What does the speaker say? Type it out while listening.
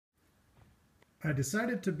I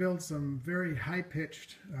decided to build some very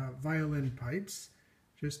high-pitched violin pipes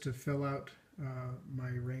just to fill out my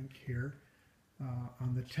rank here.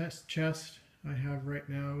 On the test chest I have right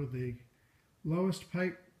now the lowest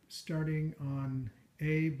pipe starting on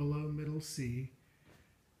A below middle C,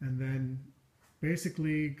 and then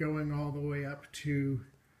basically going all the way up to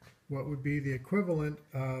what would be the equivalent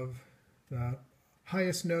of the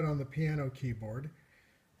highest note on the piano keyboard,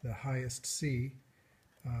 the highest C.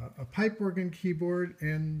 A pipe organ keyboard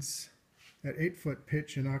ends at 8-foot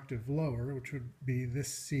pitch an octave lower, which would be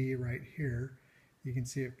this C right here. You can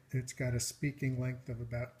see it's got a speaking length of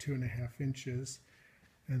about 2.5 inches,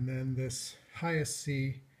 and then this highest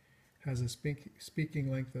C has a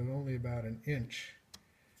speaking length of only about 1 inch.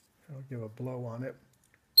 I'll give a blow on it.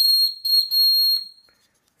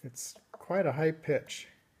 It's quite a high pitch.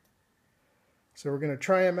 So we're going to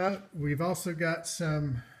try them out. We've also got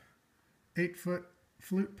some 8-foot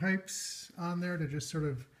flute pipes on there to just sort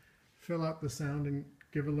of fill out the sound and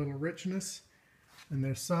give a little richness. And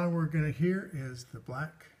the song we're going to hear is the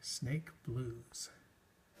Black Snake Blues.